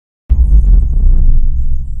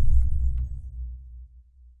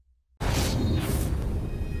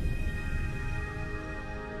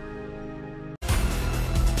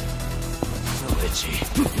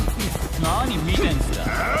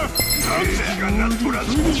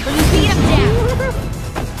Beat him down.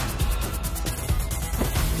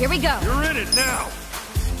 Here we go. You're in it now.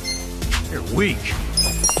 You're weak.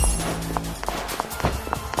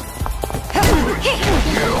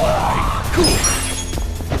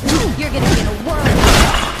 You're gonna be in a whirl.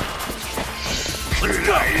 Let's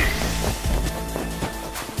go.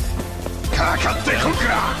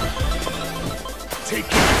 Take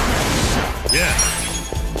it. Yeah.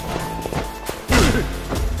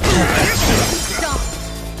 Stop.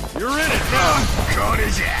 You're in it now.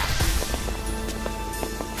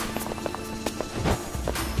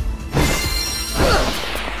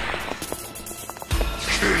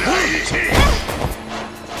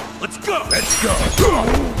 Let's go. Let's go.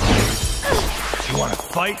 You want to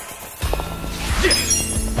fight?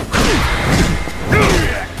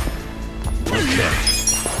 Okay.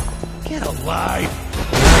 Get alive.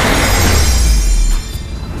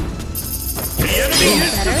 The enemy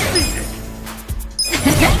is defeated.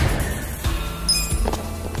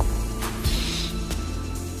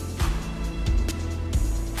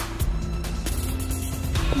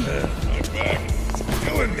 My back is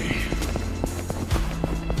killing me.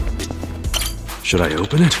 Should I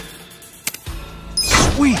open it?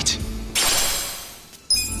 Sweet!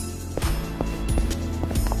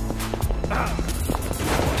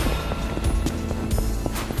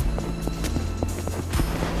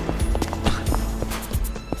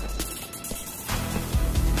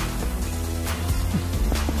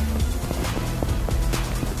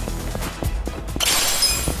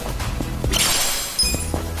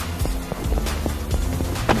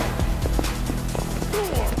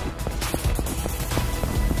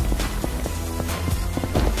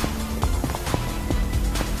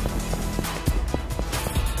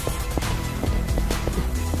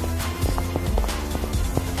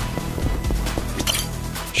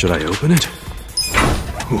 Should I open it?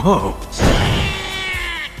 Whoa!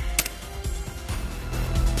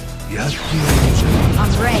 Yakuza.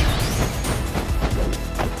 I'm ready.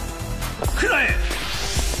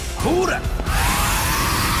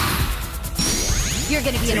 You're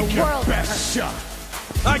gonna be in a world of hurt. Best shot.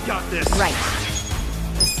 I got this. Right.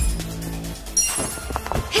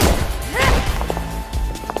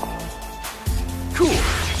 Cool.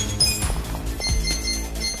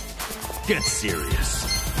 Get serious.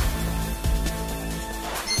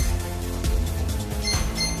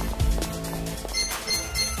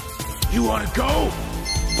 You wanna go?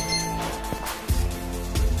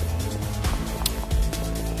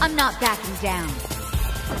 I'm not backing down.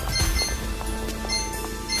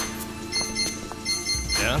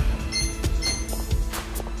 Yeah?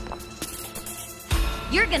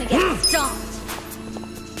 You're gonna get stomped.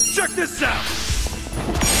 Check this out!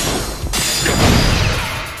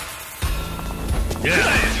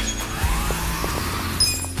 Yeah!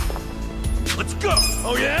 Let's go!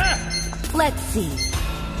 Oh yeah? Let's see.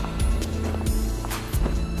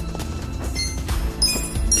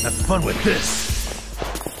 Have fun with this!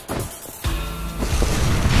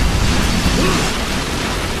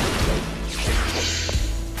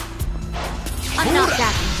 I'm not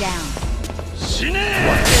backing down.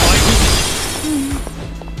 I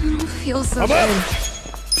don't feel so good.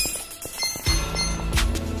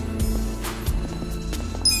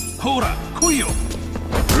 Hora, Kuyo!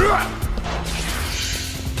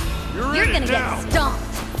 You're gonna get stomped.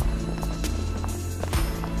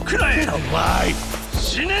 Get alive!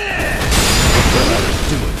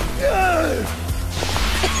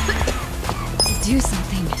 Do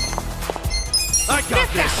something. I got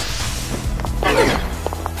this!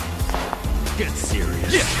 Get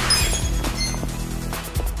serious. Yeah.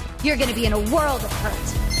 You're gonna be in a world of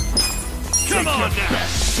hurt. Come on now!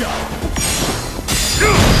 Best shot.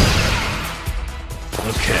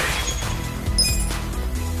 Okay.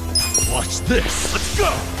 Watch this. Let's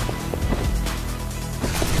go!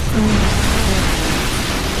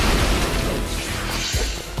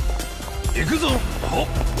 Yakuza! Oh.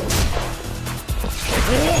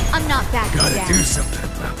 I'm not backing Gotta down. do something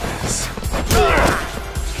about this.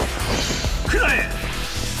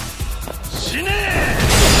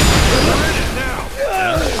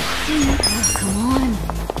 Come on.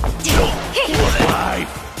 Alive.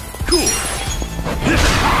 Cool.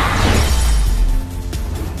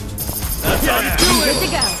 That's how you do Good it. to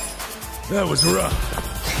go. That was rough.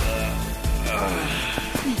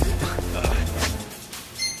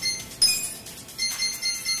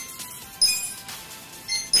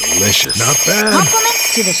 Delicious. Not bad.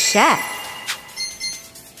 Compliments to the chef.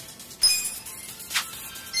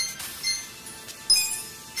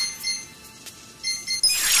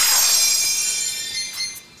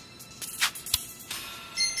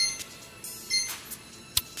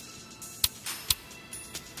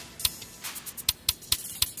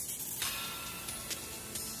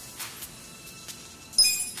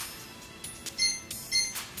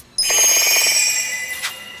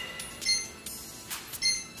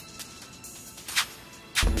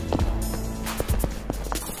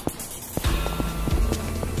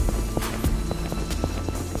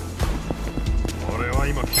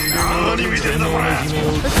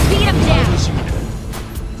 Let's beat him down.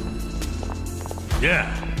 Yeah.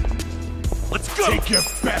 Let's go. Take your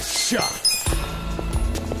best shot.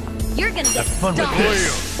 You're gonna get Fun with stomped.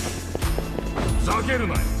 this.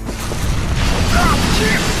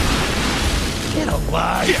 Get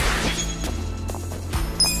alive.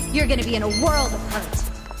 You're gonna be in a world of hurt.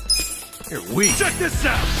 You're weak. Check this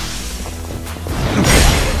out.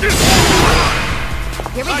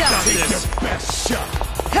 Here we go. Take your best shot.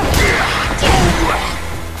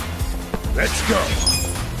 Let's go.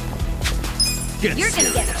 Get You're gonna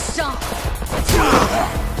serious. get stomped.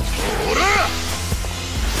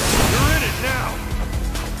 You're in it now.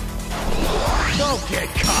 Don't get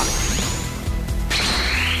caught.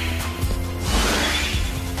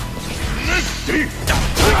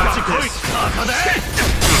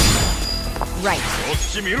 Right.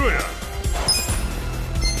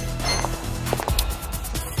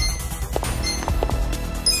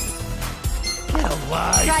 Get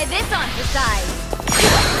alive. Try this on for size.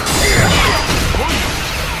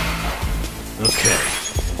 Okay.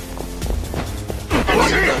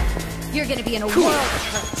 You're gonna be in a world of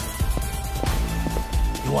hurt.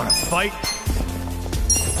 You wanna fight?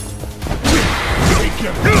 Take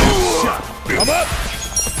your best shot. Come up.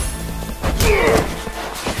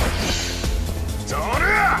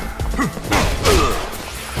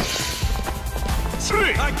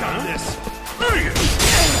 I got this.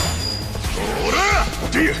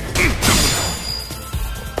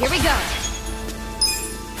 Here we go.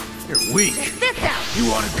 You're weak. Check this out. You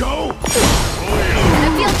wanna go?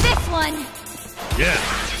 Gonna feel this one. Yeah.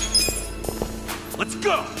 Let's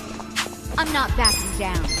go. I'm not backing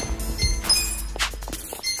down.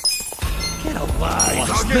 Get alive.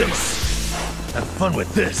 Watch this. Have fun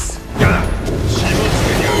with this.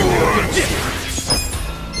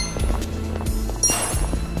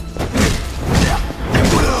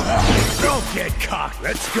 Don't get cocked.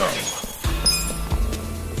 Let's go.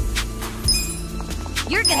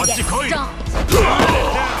 You're gonna get stomped.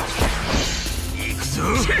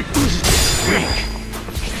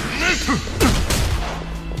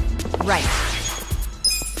 Right.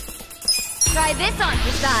 Try this on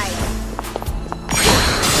for size.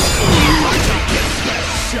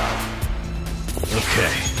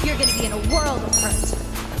 Okay. You're gonna be in a world of hurt.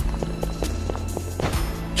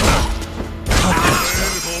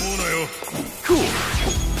 Cool.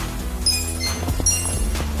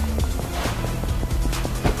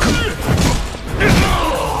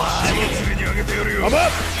 I'm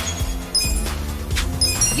up.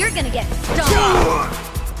 You're gonna get stomped.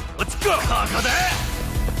 Let's go.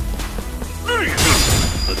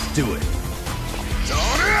 Let's do it.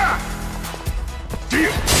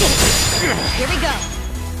 Here we go.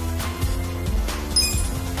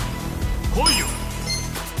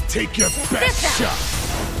 Take your this best out. shot.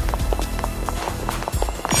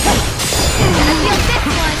 I feel this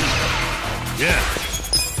one. Yeah.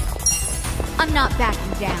 I'm not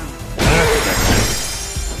backing down.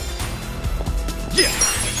 Yeah.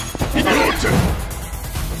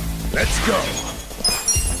 Let's go.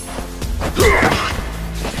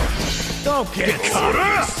 Don't get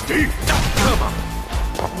caught. Steve. Come on.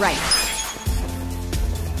 Right.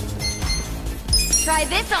 Try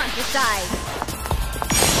this on for size.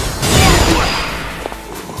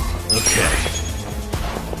 Okay.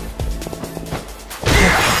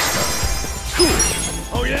 Cool.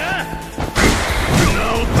 Oh yeah? No.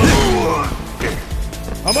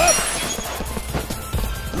 I'm up.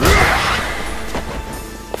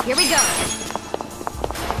 Here we go.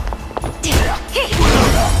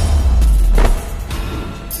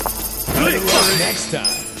 Good luck next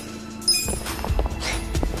time.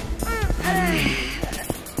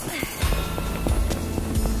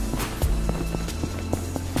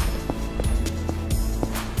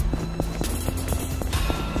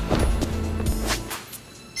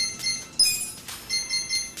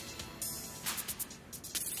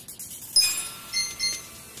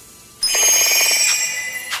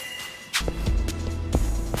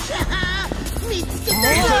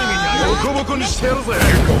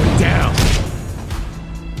 You're going down.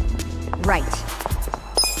 Right.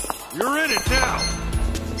 You're in it now.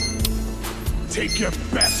 Take your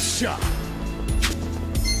best shot.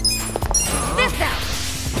 This out.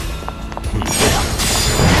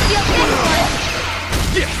 Feel this one.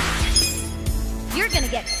 Yeah. You're gonna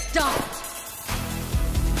get stomped.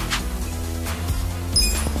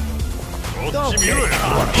 Don't get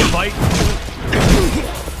caught. Fight.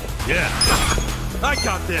 Yeah. I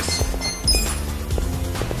got this.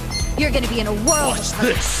 You're gonna be in a world Watch of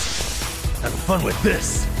hurt. this. Have fun with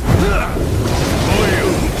this.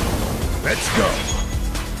 Let's go.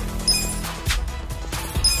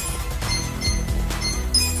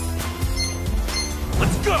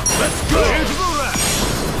 go! Let's go! Into the rack!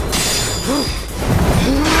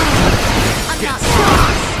 I'm not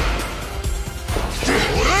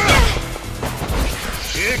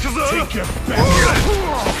Yakuza! Take your back!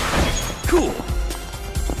 Cool!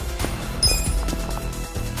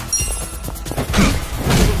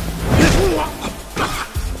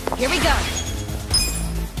 Here we go.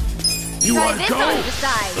 You Try wanna this go? on the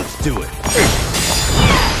side. Let's do it.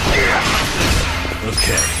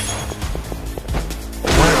 Okay.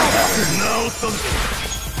 No,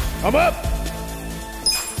 I'm up!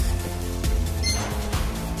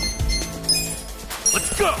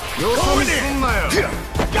 Let's go! Going in!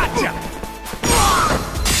 Gotcha!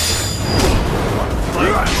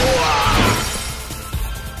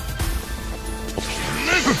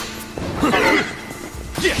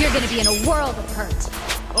 You're gonna be in a world of hurt.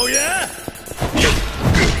 Oh yeah?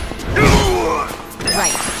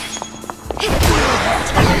 Right.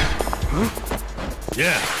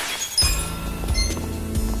 Yeah.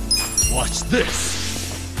 Watch this.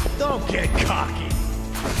 Don't get cocky.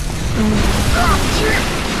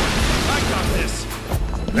 I got this.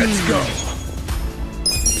 Let's go.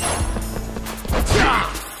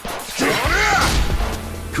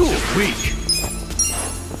 Cool. Weak.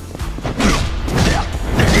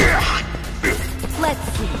 Let's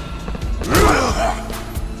see.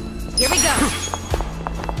 Here we go.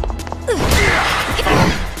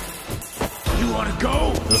 You wanna go?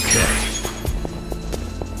 Okay.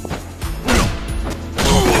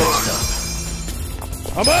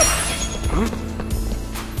 I'm up!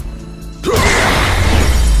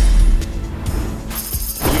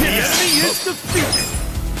 The enemy is defeated!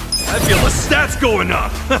 I feel the stats going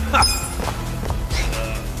up!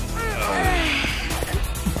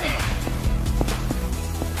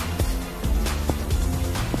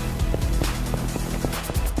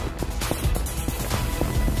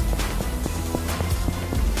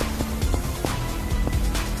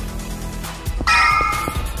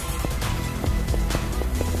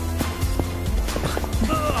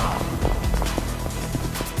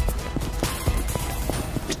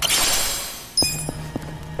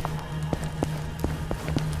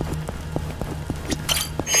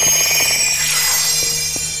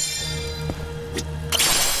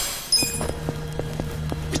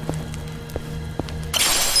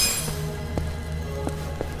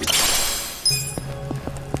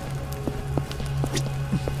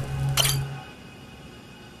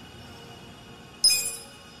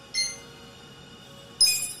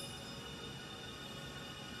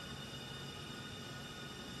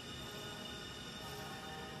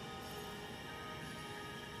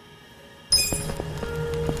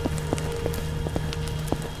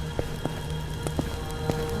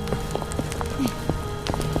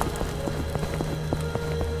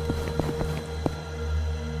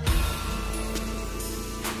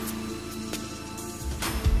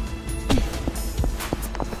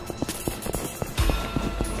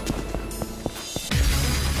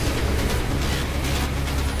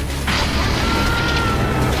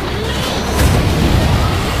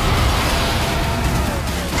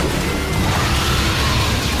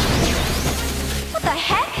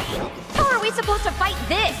 supposed to fight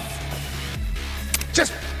this?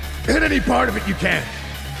 Just hit any part of it you can.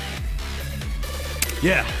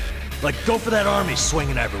 Yeah, like go for that army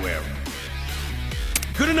swinging everywhere.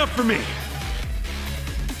 Good enough for me.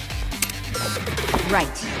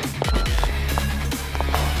 Right.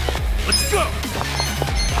 Let's go!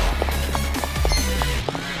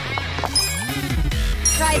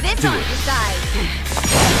 Try this on your side.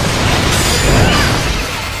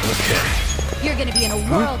 Okay. You're gonna be in a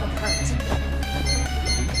world of hurt.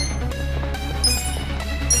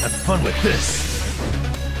 Have fun with this.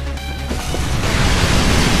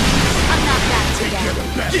 I'm not back to You're the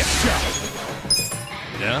down. best shot.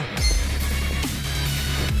 Yeah?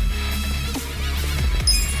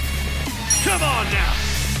 Come on now!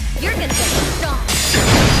 You're gonna get stomped.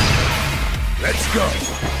 Let's go!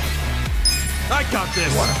 I got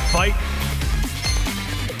this! Wanna fight?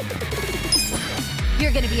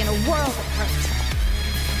 You're gonna be in a world of hurt.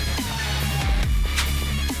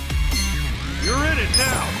 You're in it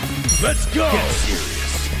now! Let's go! Get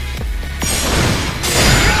serious.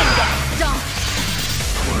 You're gonna get stomped.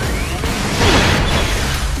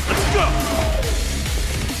 Let's go!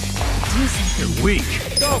 Do something. You're weak.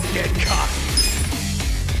 Don't get cocky.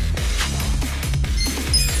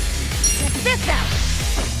 Check this out.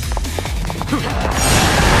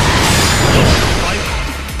 Fight?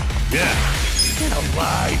 Yeah. Get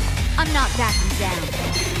alive. I'm not backing down.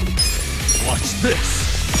 Watch this.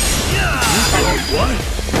 Yeah. What?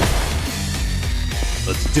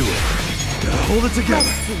 Let's do it. Gotta hold it together.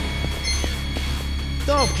 Let's see.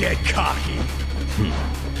 Don't get cocky.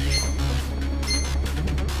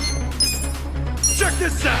 Check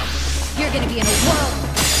this out. You're gonna be in a world.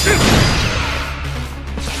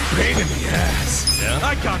 Pain in the ass. Yeah?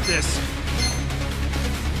 I got this.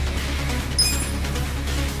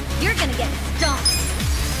 You're gonna get stomped.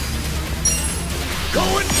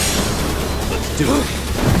 Going. Let's do it.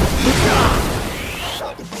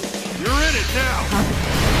 You're in it now.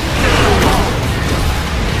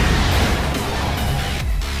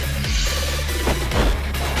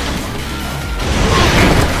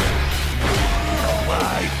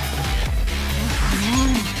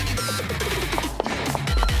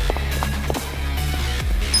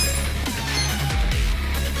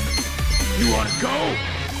 You wanna go?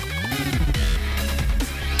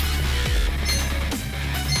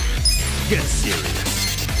 Get serious.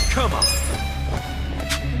 Come on.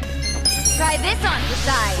 Try this on the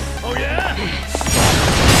side. Oh yeah?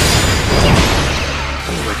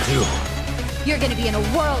 What do I do? You're gonna be in a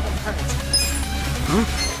world of hurt.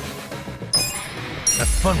 Have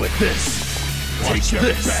fun with this. Take your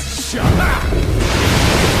best shot.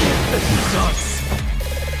 This sucks.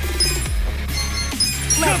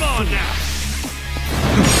 Come on now.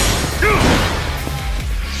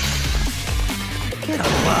 Get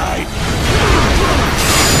alive.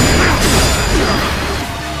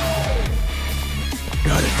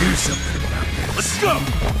 Gotta do something about this. Let's go.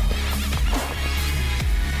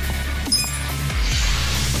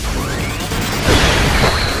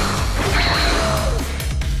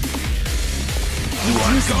 You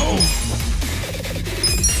wanna go?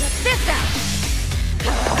 Check this out.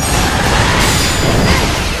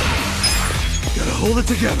 Gotta hold it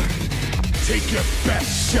together. Take your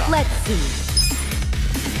best shot. Let's see.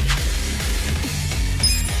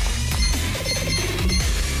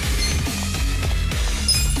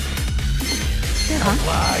 Get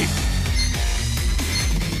alive.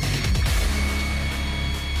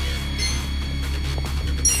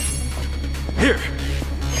 Here.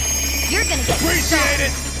 You're gonna get Appreciate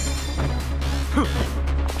it.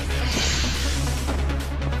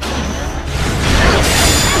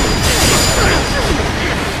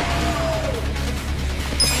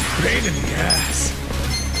 Pain in the ass.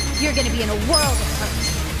 You're gonna be in a world of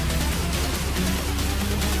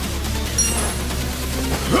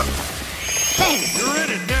hurt. Thanks. You're in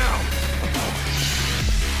it now.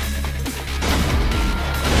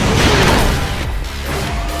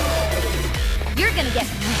 You're gonna get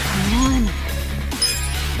one.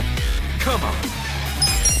 Come on.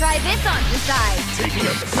 Try this on the side. Take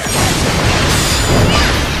your best.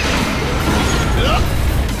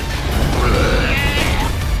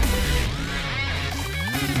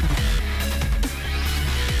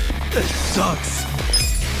 This sucks.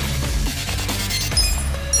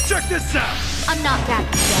 Check this out. I'm not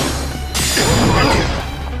backing down.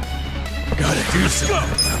 Gotta do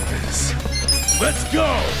something about this. Let's go.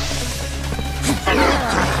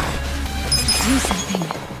 Do something.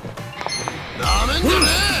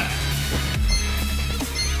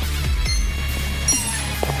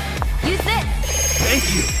 Use this. Thank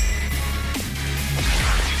you.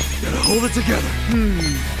 Gotta hold it together.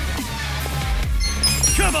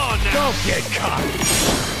 Come on now. Don't get caught.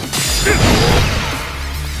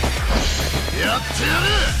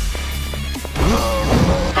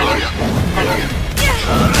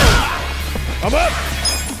 I'm up.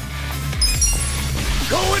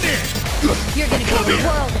 Going in. You're gonna be in a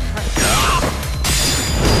world of hurt.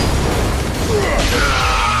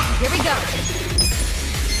 Here we go.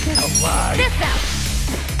 Alive. This out.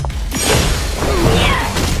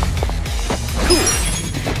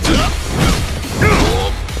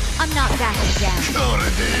 I'm not backing down.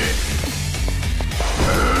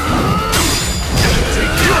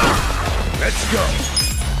 Let's go.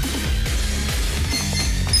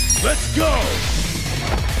 Let's go.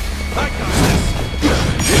 I got this.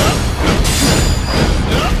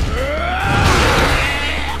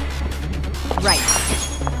 Right.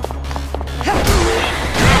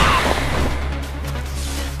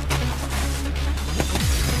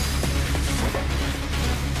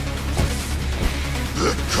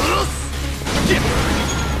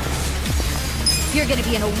 You're gonna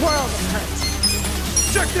be in a world of hurt.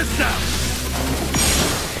 Check this out.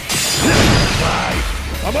 Bye.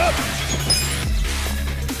 I'm up.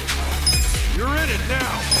 You're in it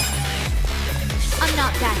now. I'm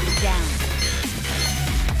not backing down.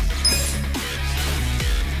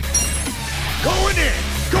 Going in.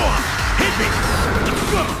 Go on. Hit me. Let's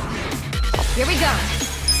go. Here we go.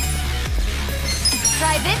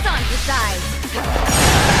 Try this on the side.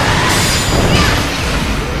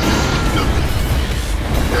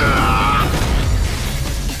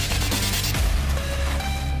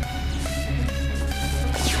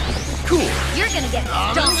 gonna get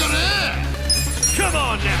stomped. Come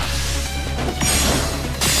on now!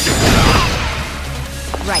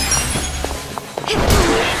 Right.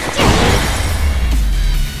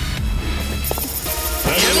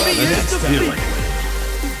 Enemy is defeated!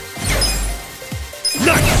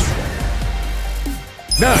 Nice!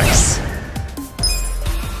 Nice!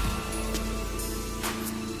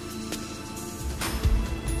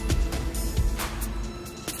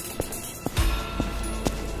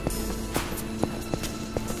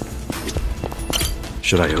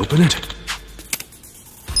 Should I open it?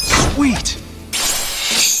 Sweet!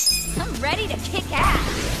 I'm ready to kick ass.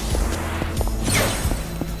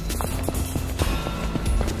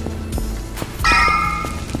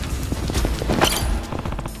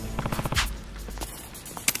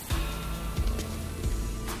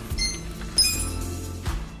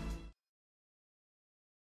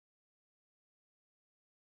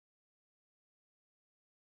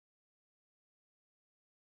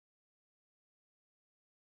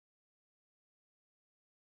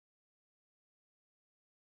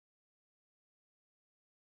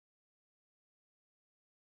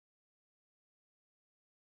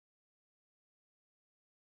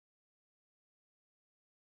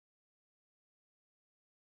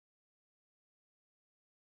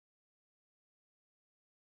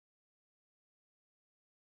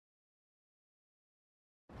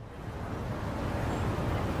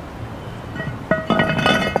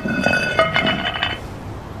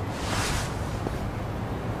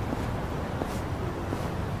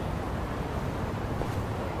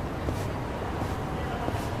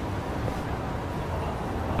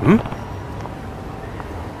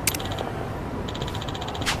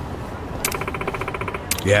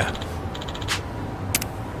 Yeah.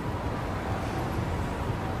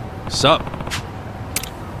 Sup?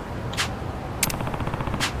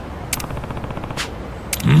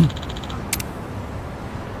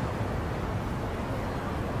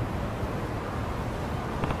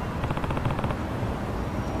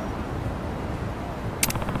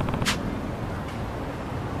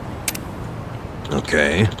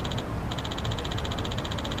 Okay.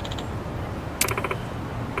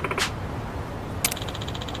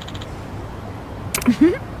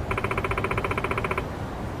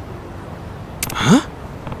 Huh?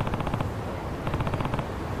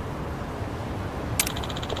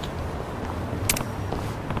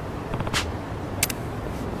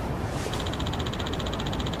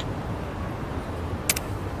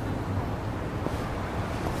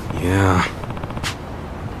 Yeah.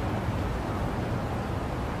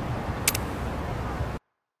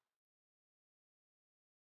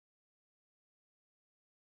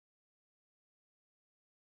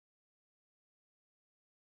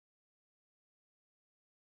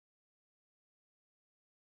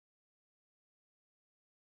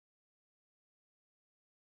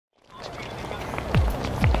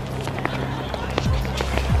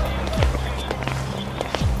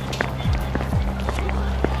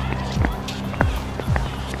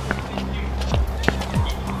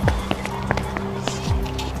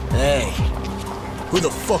 Hey, who the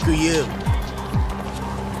fuck are you?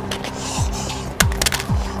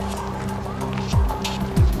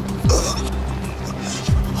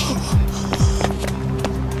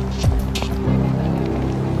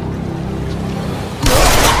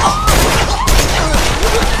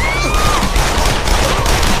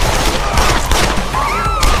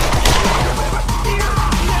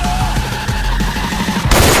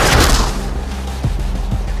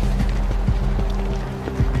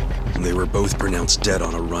 They were both pronounced dead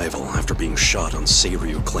on arrival after being shot on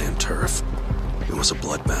Seiryu clan turf. It was a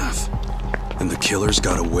bloodbath. And the killers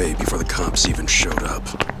got away before the cops even showed up.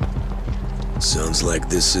 Sounds like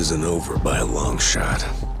this isn't over by a long shot.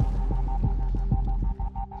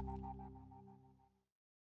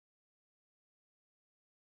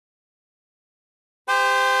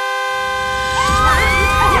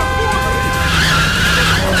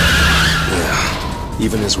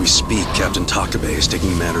 Even as we speak, Captain Takabe is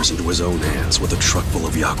taking matters into his own hands with a truck full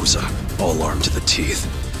of Yakuza, all armed to the teeth.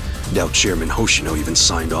 Doubt Chairman Hoshino even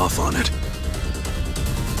signed off on it.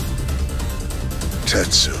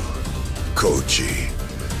 Tetsu, Koji,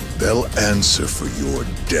 they'll answer for your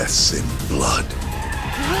deaths in blood.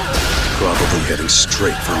 Probably heading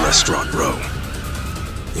straight for Restaurant Row.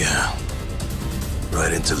 Yeah.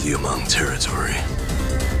 Right into Liumang territory.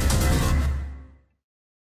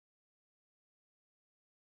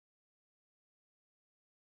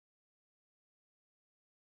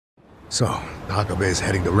 So, Takabe's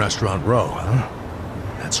heading to Restaurant Row, huh?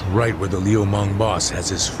 That's right where the Liumang boss has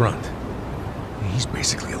his front. He's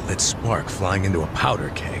basically a lit spark flying into a powder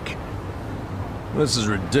keg. This is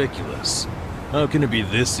ridiculous. How can it be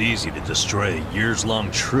this easy to destroy a years-long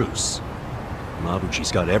truce? Mabuchi's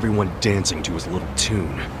got everyone dancing to his little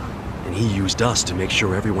tune, and he used us to make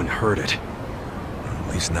sure everyone heard it.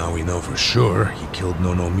 At least now we know for sure he killed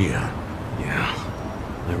Nonomiya. Yeah,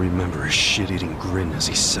 I remember his shit-eating grin as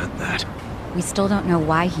he said that. We still don't know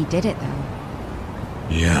why he did it, though.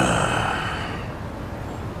 Yeah.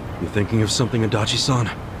 You thinking of something, Adachi-san?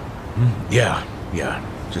 Yeah.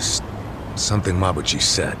 Just something Mabuchi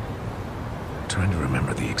said. I'm trying to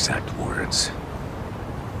remember the exact words.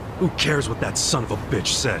 Who cares what that son of a bitch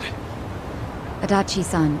said?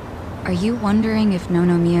 Adachi-san, are you wondering if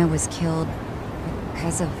Nonomiya was killed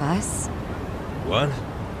because of us? What?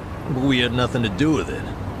 But we had nothing to do with it.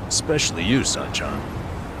 Especially you, Sachan.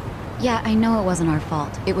 Yeah, I know it wasn't our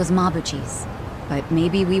fault. It was Mabuchi's. But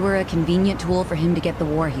maybe we were a convenient tool for him to get the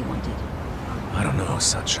war he wanted. I don't know,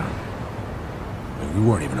 Sachan. We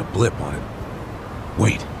weren't even a blip on it.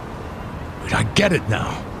 Wait, I get it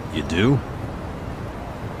now. You do?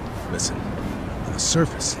 Listen, on the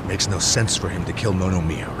surface, it makes no sense for him to kill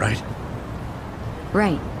Nonomiya, right?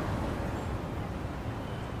 Right.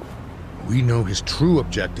 We know his true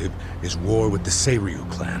objective is war with the Seiryu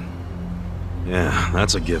clan. Yeah,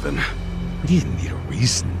 that's a given. But he didn't need a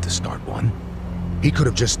reason to start one. He could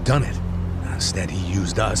have just done it. Instead, he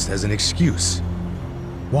used us as an excuse.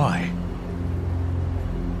 Why?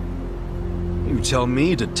 You tell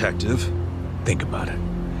me, detective. Think about it.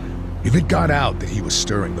 If it got out that he was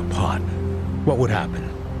stirring the pot, what would happen?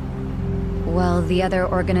 Well, the other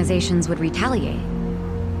organizations would retaliate.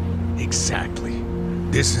 Exactly.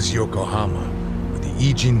 This is Yokohama, where the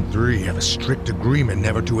Ijin Three have a strict agreement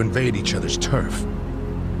never to invade each other's turf.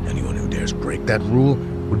 Anyone who dares break that rule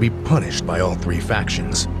would be punished by all three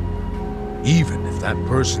factions. Even if that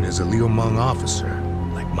person is a Liumang officer,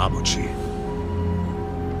 like Mabuchi.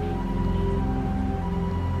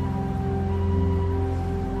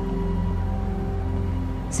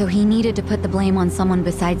 So he needed to put the blame on someone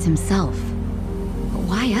besides himself. But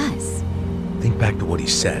why us? Think back to what he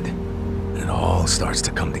said, and it all starts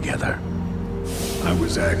to come together. I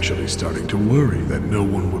was actually starting to worry that no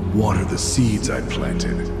one would water the seeds I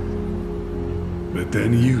planted. But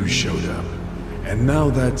then you showed up, and now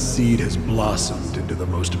that seed has blossomed into the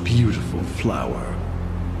most beautiful flower.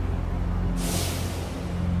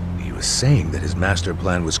 He was saying that his master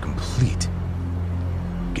plan was complete.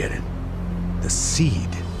 Get it? The seed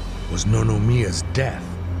was Nonomiya's death.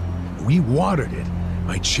 We watered it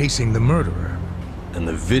by chasing the murderer. And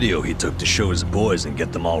the video he took to show his boys and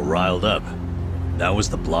get them all riled up. That was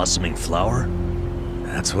the blossoming flower?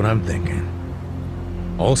 That's what I'm thinking.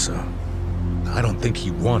 Also, I don't think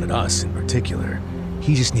he wanted us in particular.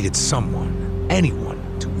 He just needed someone, anyone,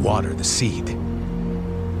 to water the seed.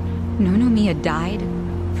 Nonomiya died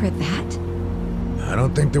for that? I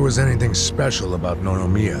don't think there was anything special about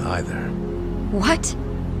Nonomiya either. What?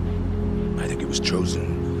 I think it was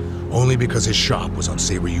chosen only because his shop was on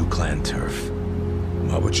Seiryu clan turf.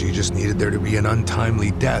 Mabuchi just needed there to be an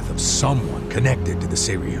untimely death of someone connected to the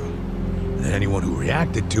Seiryu. And then anyone who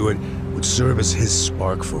reacted to it would serve as his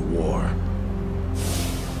spark for war.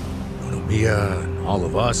 Nonomiya and all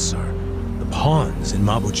of us are the pawns in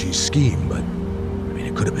Mabuchi's scheme, but I mean,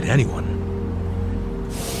 it could have been anyone.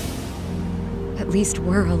 At least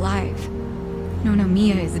we're alive.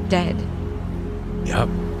 Nonomiya is dead. Yup.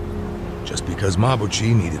 Just because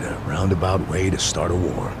Mabuchi needed a roundabout way to start a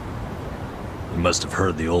war. You must have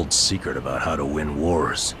heard the old secret about how to win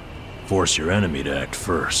wars. Force your enemy to act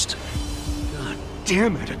first. God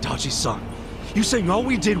damn it, Adachi-san. You saying all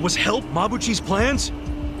we did was help Mabuchi's plans?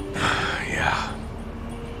 Yeah.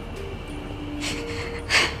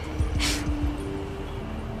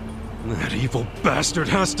 That evil bastard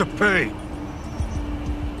has to pay.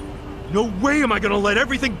 No way am I gonna let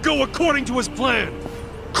everything go according to his plan!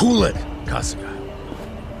 Cool it, Kasuga.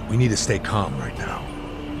 We need to stay calm right now.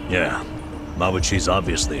 Yeah, Mabuchi's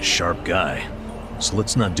obviously a sharp guy, so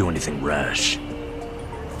let's not do anything rash.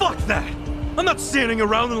 Fuck that! I'm not standing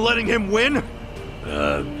around and letting him win!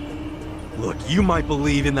 Look, you might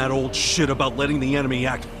believe in that old shit about letting the enemy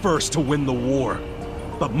act first to win the war.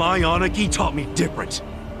 But my Aniki taught me different.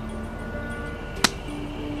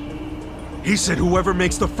 He said whoever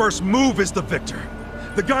makes the first move is the victor.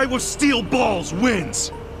 The guy with steel balls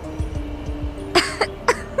wins!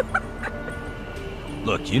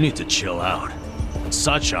 Look, you need to chill out.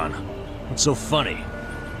 Sachan, what's so funny?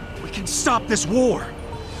 We can stop this war!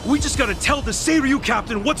 We just gotta tell the Seiryu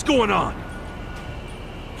captain what's going on!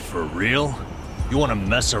 For real? You want to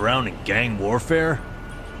mess around in gang warfare?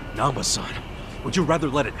 Namba-san, would you rather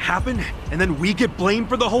let it happen, and then we get blamed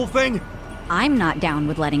for the whole thing? I'm not down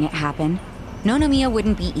with letting it happen. Nonomiya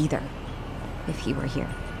wouldn't be either. if he were here.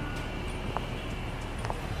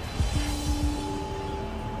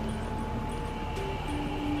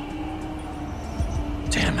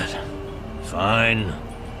 Damn it. Fine.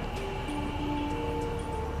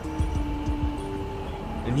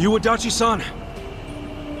 And you, Adachi-san?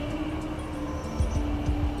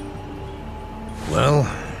 Well,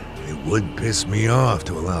 it would piss me off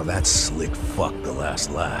to allow that slick fuck the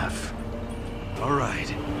last laugh. All right.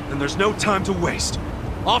 Then there's no time to waste.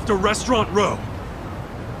 Off to Restaurant Row.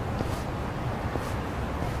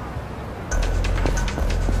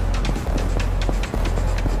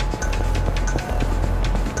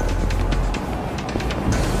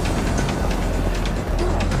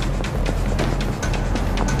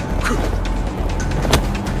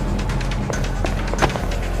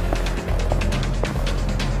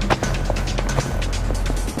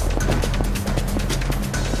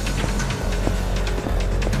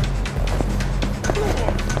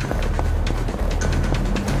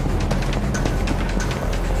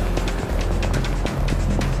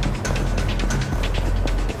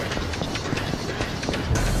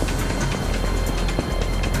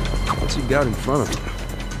 Out in front of him.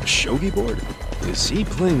 A shogi board? Is he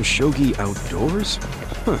playing shogi outdoors?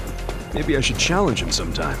 Huh. Maybe I should challenge him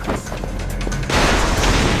sometime.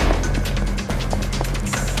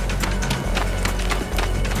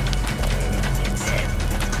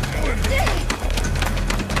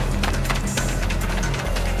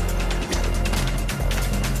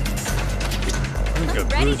 I got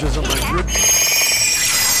bruises on my grip.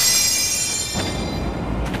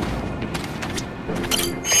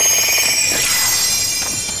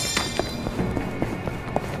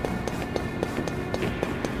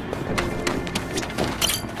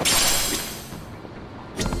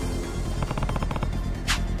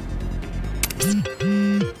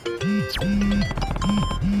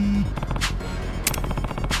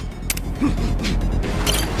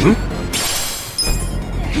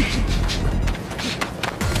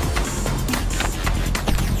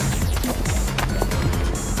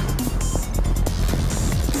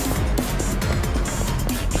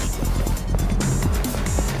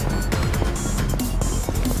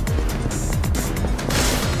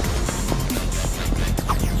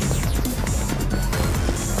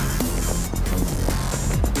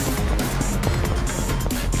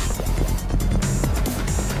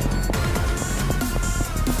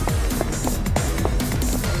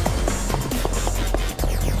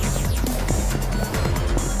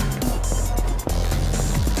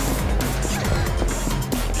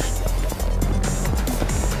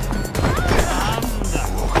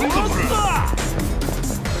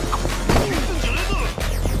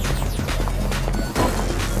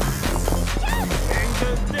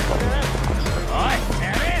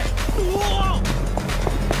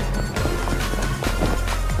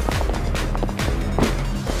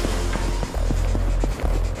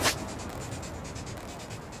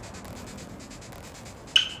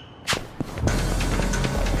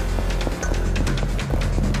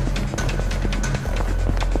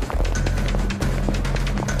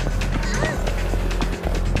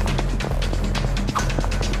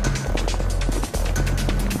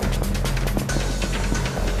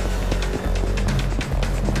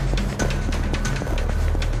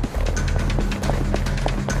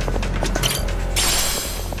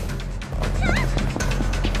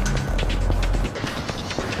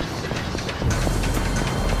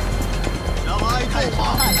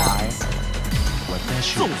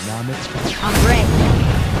 I'm ready.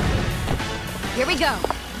 Here we go.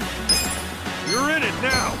 You're in it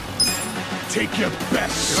now. Take your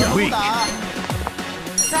best shot. Weak.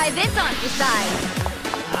 Try this on your side.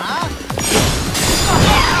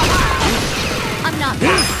 I'm not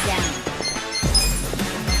back down.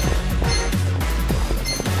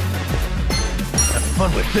 Have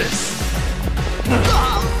fun with this.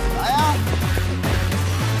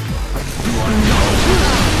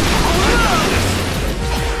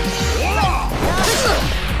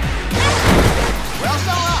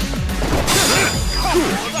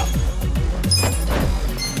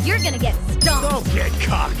 You're gonna get stomped. Don't get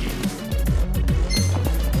cocky.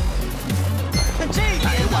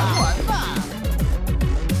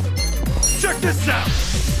 Check this out.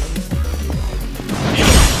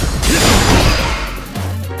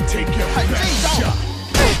 Take your best shot.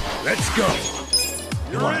 Let's go.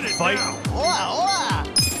 You want to fight?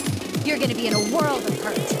 You're gonna be in a world of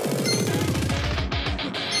hurt.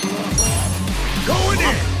 Going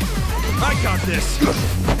in. I got this.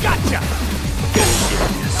 Gotcha.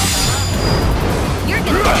 You're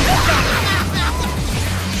gonna get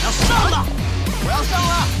stomped.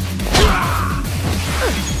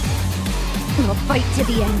 We'll fight to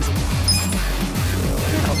the end.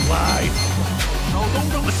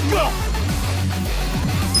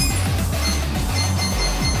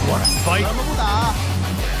 fight? 怎么不打？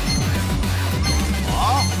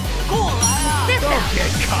好，过来啊！ This Don't out.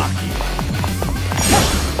 get cocky.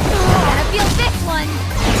 Gotta feel this one.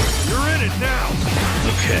 You're in it now.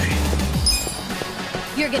 Okay,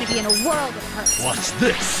 You're gonna be in a world of hurt. watch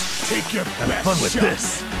this. Take your Have best fun with shot.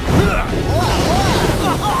 this.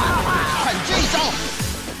 看这一招，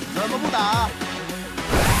怎么不打？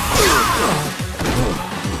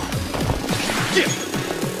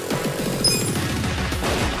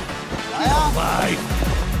 来呀！ Bye.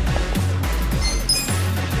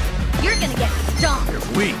 You're gonna get stomped. You're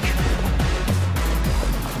weak.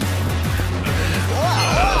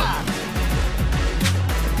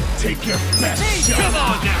 Take your best shot. Come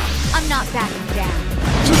on now. I'm not backing down.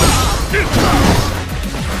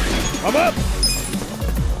 I'm up.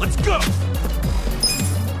 Let's go.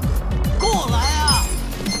 过来啊！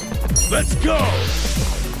 Let's go.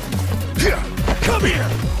 Come here.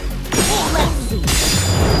 Let's see.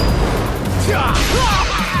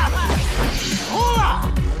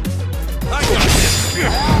 I got this.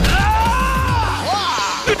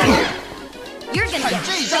 You're gonna 看 get 这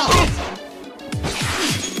一招 stomped.！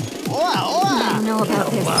哇 I don't know about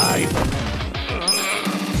this. Bye.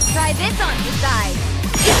 Try this on your side.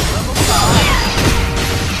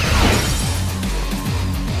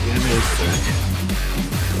 Give me a sec.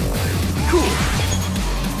 Cool.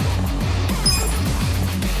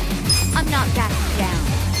 I'm not backing down.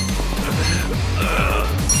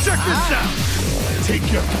 Check this out. Take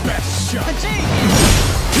your best shot. 看这边！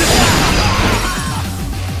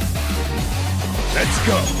 Let's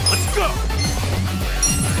go. Let's go.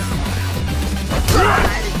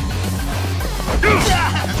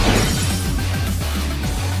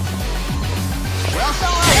 我要上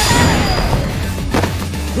了！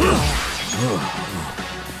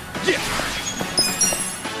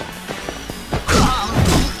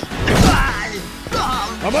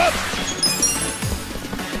 I'm up.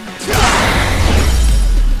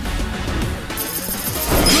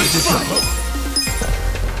 Let's go.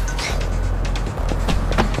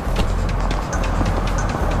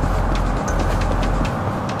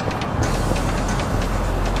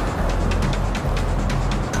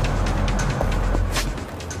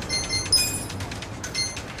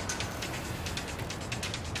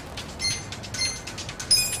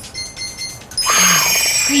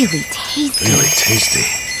 Really tasty. Really tasty.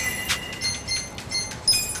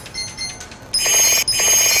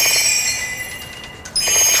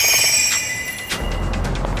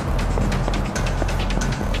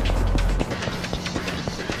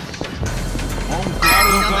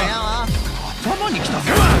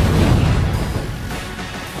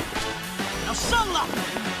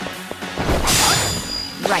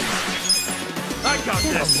 Right. I got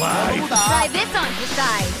this. Alive. Try this on your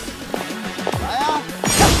side. 来呀！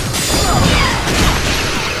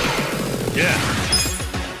 Yeah.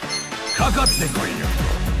 Kakatte Greener.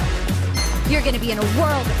 You're gonna be in a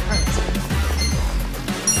world of hurt.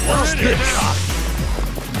 Watch this.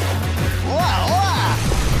 哇哇！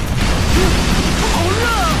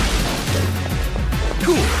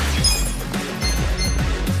 Cool.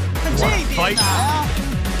 看这 Wanna 边 fight? 打呀！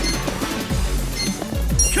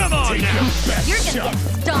 Come on Take now. your best You're gonna shot. get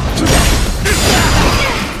stomped.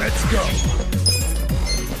 Let's go.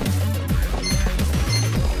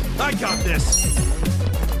 I got this.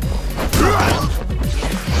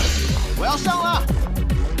 我要上了，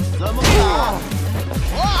怎么不打？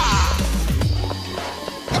哇！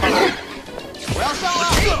我要上了！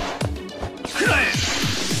 Go. Okay.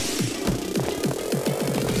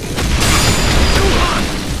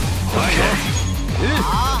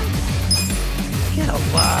 啊！ Get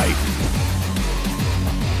alive.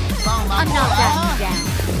 上马 I'm 过 not 来啊！ backing down.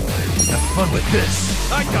 Have fun with this.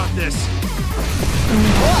 I got this.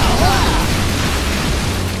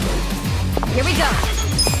 Here we go.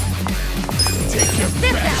 Take your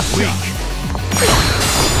This best out. Weak.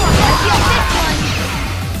 Gotta feel this one.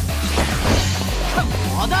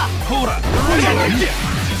 我的！ Hold up.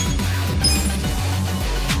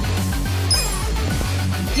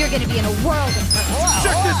 You're gonna be in a world of hurt.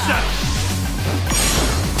 Check this out.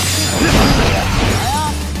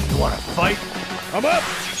 You wanna fight? I'm up.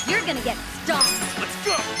 You're gonna get stomped. Let's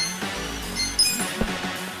go.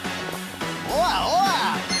 哇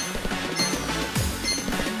哇！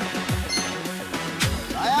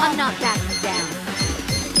来呀！ I'm not backing down.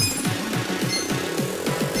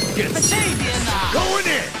 Get 看这边呐！ going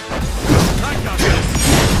in. I got this.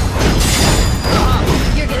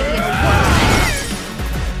 You're gonna be in a world of hurt.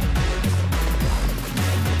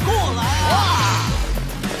 过来啊！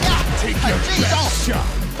呀！ Take 看 your 这一招！ best shot.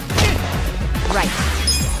 Right.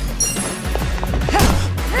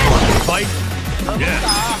 Wanna fight? 怎么不 Yeah. 打？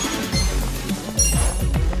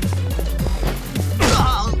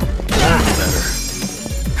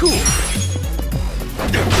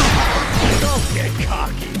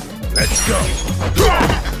 Let's go.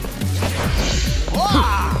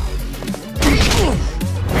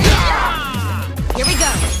 Here we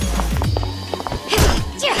go.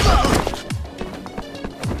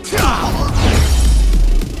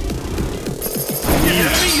 The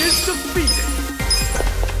enemy is defeated.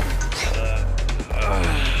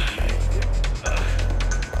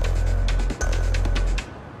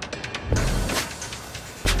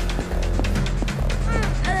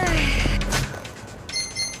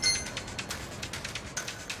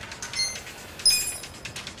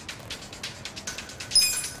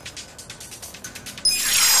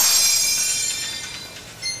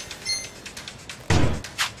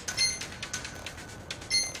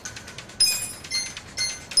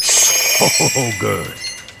 Oh, good.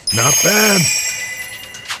 Not bad.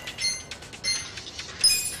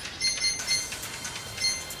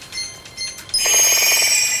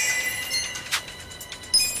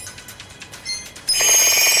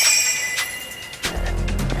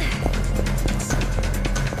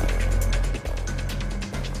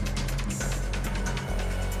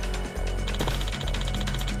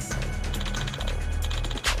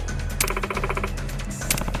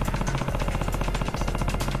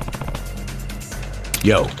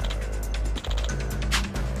 Yo.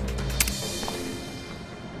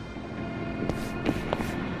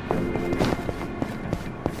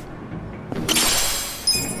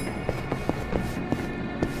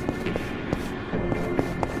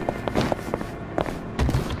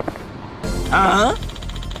 Uh-huh.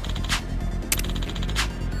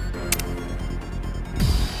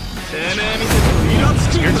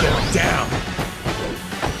 You're going down.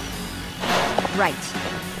 Right.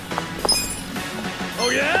 Oh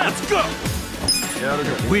yeah, let's go. You're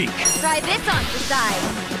weak. Try this on for size.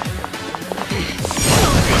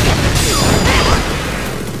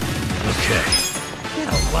 Okay.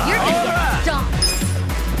 You're gonna get stomped.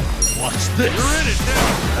 Watch this. You're in it now.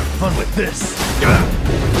 Have fun with this.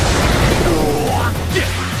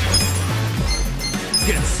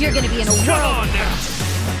 You're gonna be in a Come world. on now.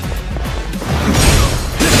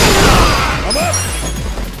 I'm up.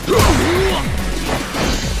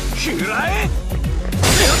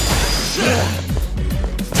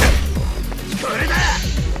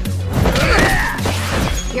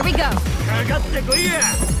 Here we go.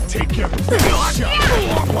 Take your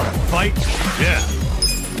shot. Wanna fight? Yeah.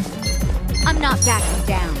 I'm not backing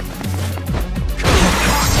down.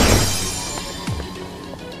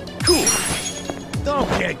 Cool. Don't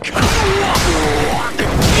get caught.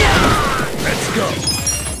 Let's go.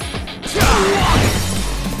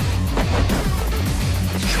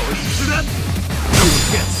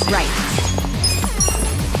 Right.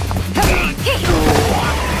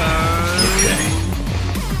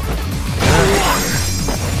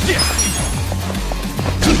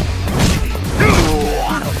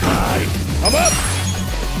 I'm up.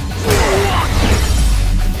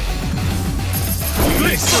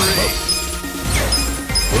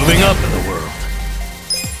 Moving up in the world.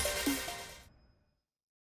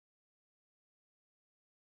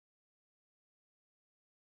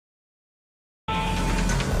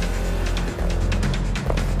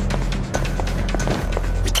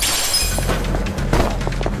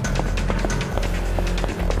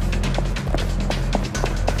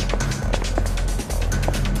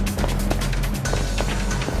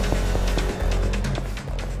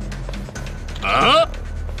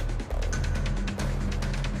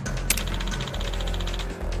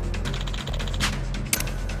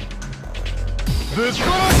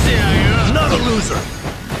 Not a loser.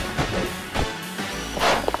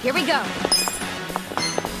 Here we go.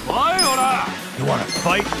 You wanna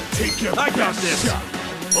fight? Take your I got this. shot.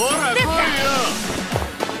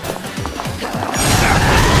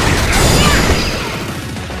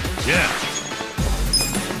 Yeah.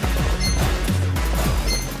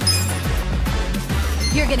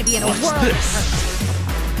 You're gonna be in a What's world. this?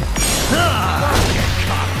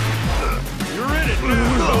 You're in it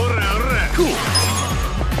now. Cool.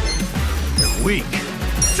 You're weak.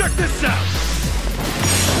 Check this out.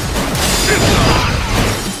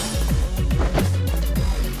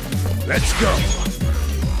 Let's go.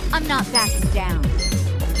 I'm not backing down.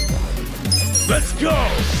 Let's go.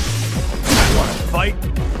 Wanna fight?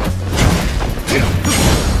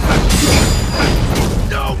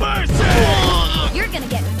 No mercy. You're gonna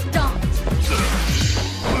get stomped.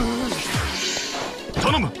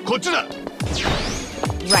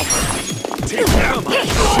 Right. Take him. Okay.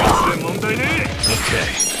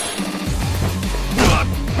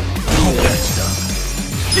 That's done.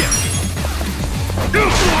 You're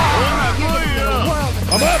gonna be in a world.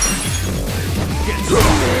 I'm up. Get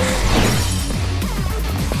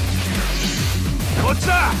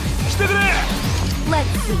Let's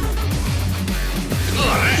see.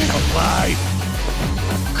 Alive!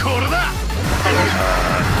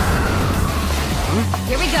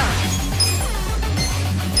 Here we go.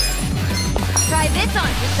 Try this on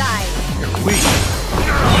your side. You're weak.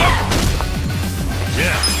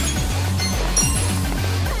 Yeah.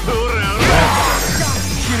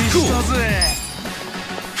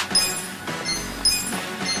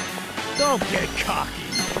 Don't get cocky.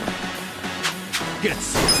 Get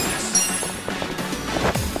serious.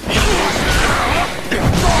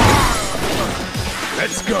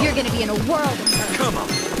 Let's go. You're gonna be in a world of hurt. Come on.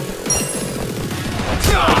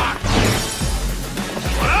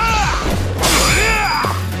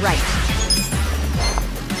 Right.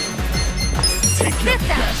 Take your This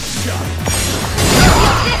out. best shot.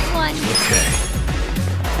 This one. Okay.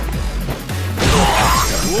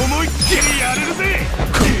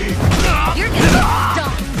 You're gonna get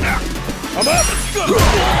stomped. I'm up. Let's go.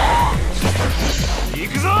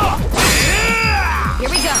 Here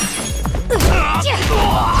we go.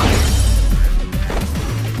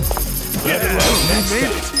 Get it right. Next up.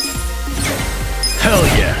 Hell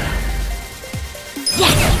yeah!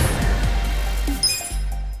 Yes.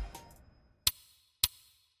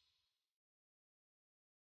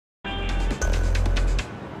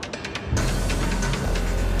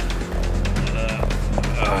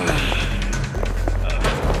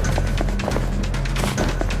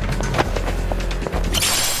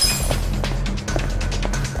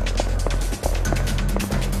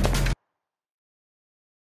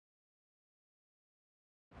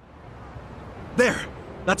 There!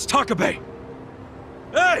 That's Takabe!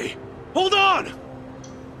 Hey! Hold on!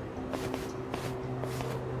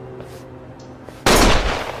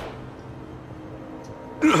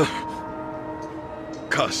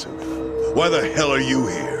 Kasuga, why the hell are you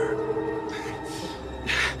here?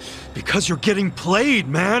 Because you're getting played,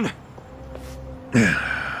 man! And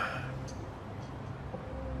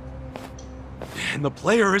the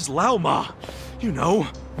player is Laoma. You know,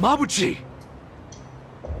 Mabuchi.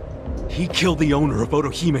 He killed the owner of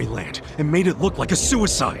Otohime Land and made it look like a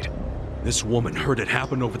suicide. This woman heard it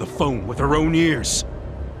happen over the phone with her own ears.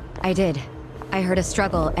 I did. I heard a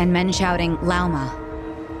struggle and men shouting, Laoma.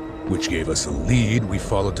 Which gave us a lead. We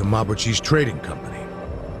followed to Mabuchi's trading company.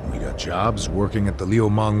 We got jobs working at the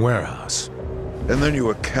Liumang warehouse. And then you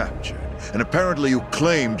were captured, and apparently you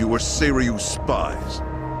claimed you were Seiryu spies.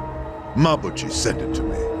 Mabuchi sent it to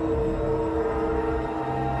me.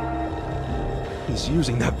 He's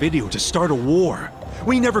using that video to start a war.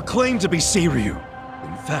 We never claimed to be Seiryu.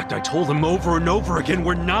 In fact, I told him over and over again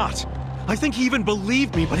we're not. I think he even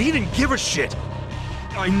believed me, but he didn't give a shit.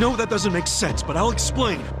 I know that doesn't make sense, but I'll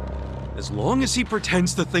explain. As long as he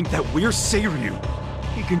pretends to think that we're Seiryu,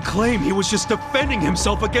 he can claim he was just defending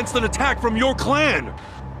himself against an attack from your clan.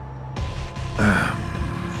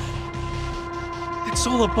 It's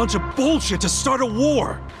all a bunch of bullshit to start a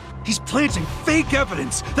war. He's planting fake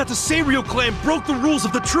evidence that the Seiryu clan broke the rules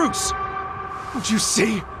of the truce. Don't you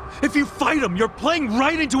see? If you fight him, you're playing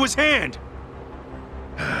right into his hand.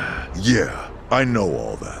 Yeah, I know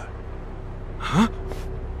all that. Huh?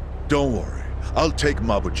 Don't worry, I'll take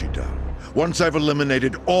Mabuchi down, once I've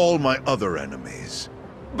eliminated all my other enemies.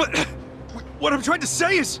 But what I'm trying to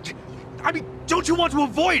say is, I mean, don't you want to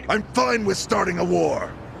avoid— I'm fine with starting a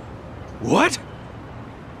war. What?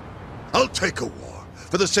 I'll take a war,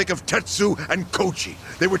 for the sake of Tetsu and Kochi.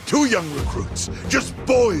 They were two young recruits, just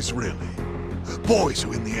boys, really. Boys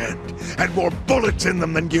who, in the end, had more bullets in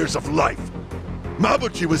them than years of life.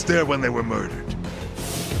 Mabuchi was there when they were murdered.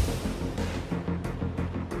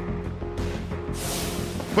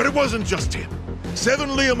 But it wasn't just him. 7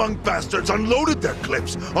 Liumang bastards unloaded their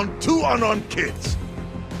clips on 2 unarmed kids.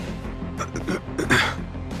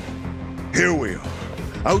 Here we are,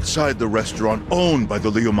 outside the restaurant owned by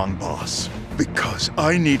the Liumang boss. Because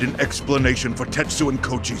I need an explanation for Tetsu and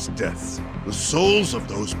Kochi's deaths. The souls of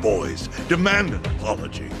those boys demand an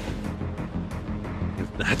apology.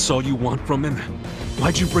 If that's all you want from him,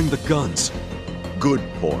 why'd you bring the guns? Good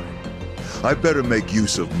point. I better make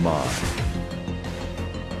use of mine.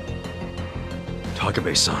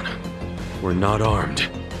 Takabe-san, we're not armed.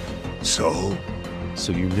 So?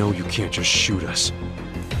 So you know you can't just shoot us.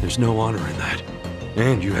 There's no honor in that.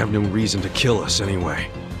 And you have no reason to kill us anyway.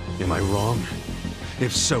 Am I wrong?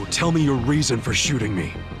 If so, tell me your reason for shooting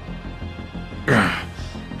me.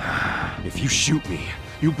 If you shoot me,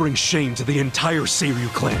 you bring shame to the entire Seiryu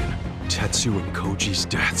clan. Tetsu and Koji's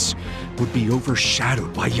deaths would be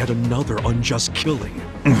overshadowed by yet another unjust killing.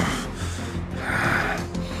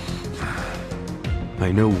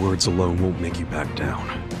 I know words alone won't make you back down.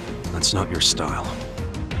 That's not your style.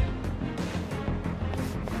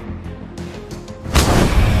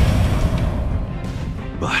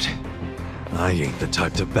 I ain't the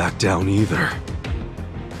type to back down either.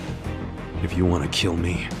 If you want to kill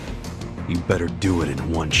me, you better do it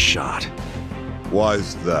in one shot.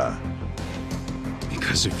 Why's that?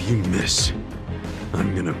 Because if you miss,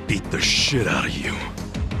 I'm gonna beat the shit out of you.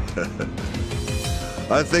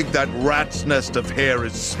 I think that rat's nest of hair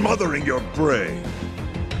is smothering your brain.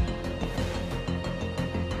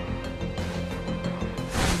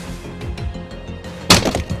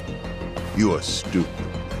 You are stupid,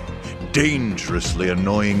 dangerously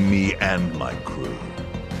annoying me and my crew.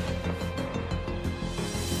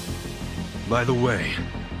 By the way,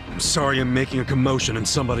 I'm sorry I'm making a commotion in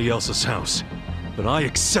somebody else's house, but I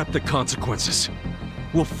accept the consequences.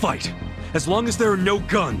 We'll fight, as long as there are no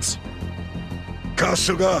guns.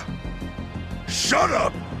 Kasuga, shut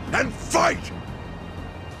up and fight!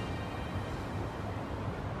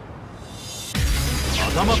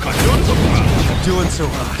 Doing so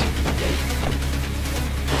hot.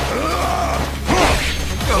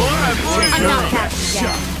 I'm not backing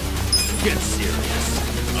down. Get serious.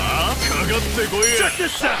 Check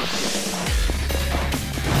this out!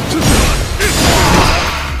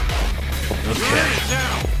 Okay.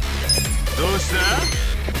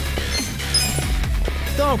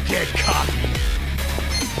 Don't get cocky.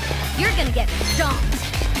 You're gonna get stomped.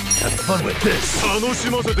 Have fun with this.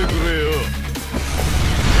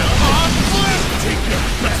 Take your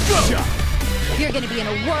best shot. You're gonna be in a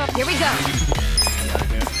whirl. Here we go.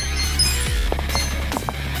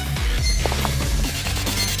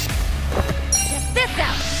 Check this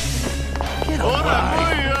out. Get away.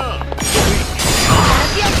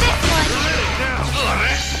 Gotta feel this one.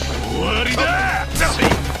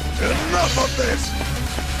 Enough of this!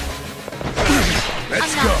 Let's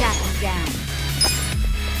I'm not go! backing down.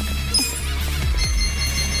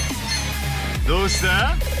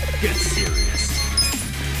 Get serious.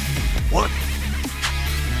 What?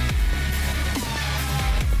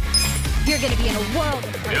 You're gonna be in a world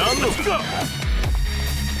of hurt. Let's go.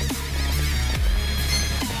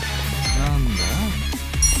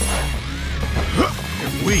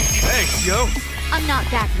 You're weak. Thanks, yo. I'm not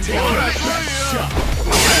backing down.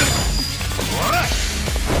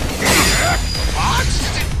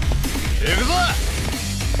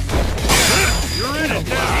 You're in it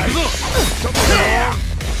now.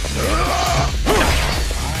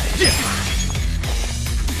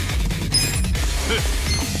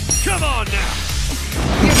 Come on now. You're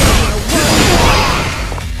gonna be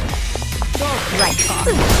in a world. Right.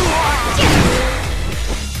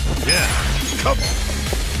 Yeah. Come on!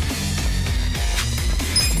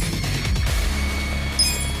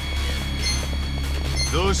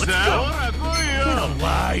 Let's go. Get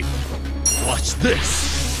alive. Watch this.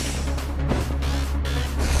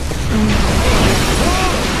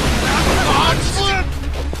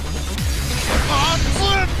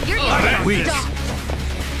 You're gonna Weak. get stomped.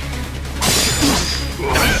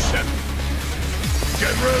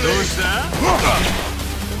 Get ready!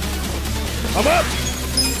 I'm up.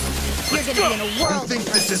 You're gonna be in a You world. think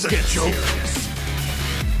this is a Get joke? serious.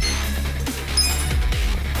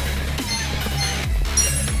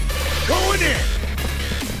 Going in!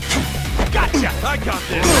 Gotcha. I got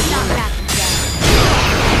this. I'm not backing down.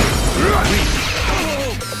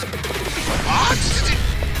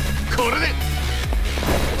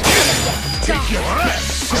 Take your best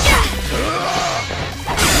shot.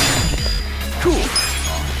 Cool.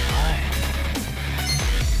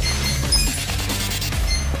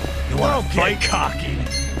 You want to fight? Cocky.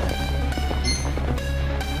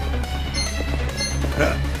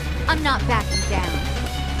 I'm not backing down.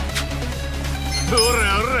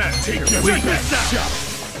 Take your best shot.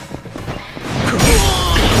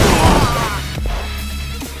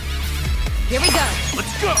 Here we go.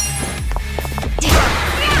 Let's go.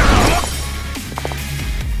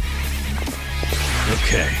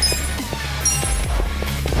 Okay.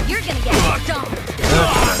 You're gonna get stomped.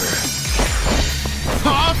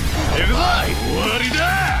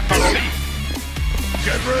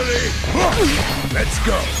 Get ready! Let's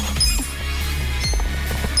go!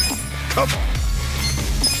 Come on!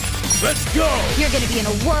 Let's go! You're gonna be in a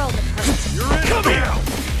world of hurt. You're in. Come here.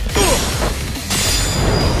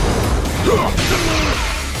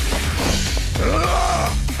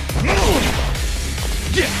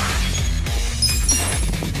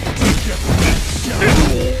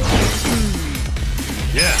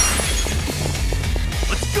 Yeah.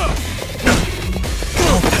 Let's go.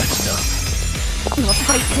 All patched up. We'll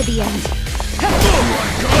fight to the end.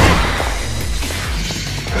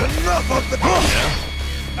 Enough of the...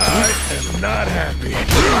 I am not happy.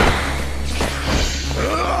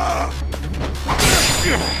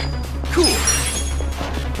 Cool.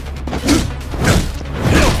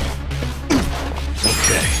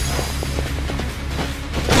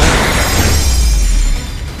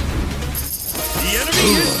 The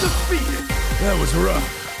enemy is defeated! That was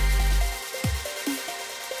rough.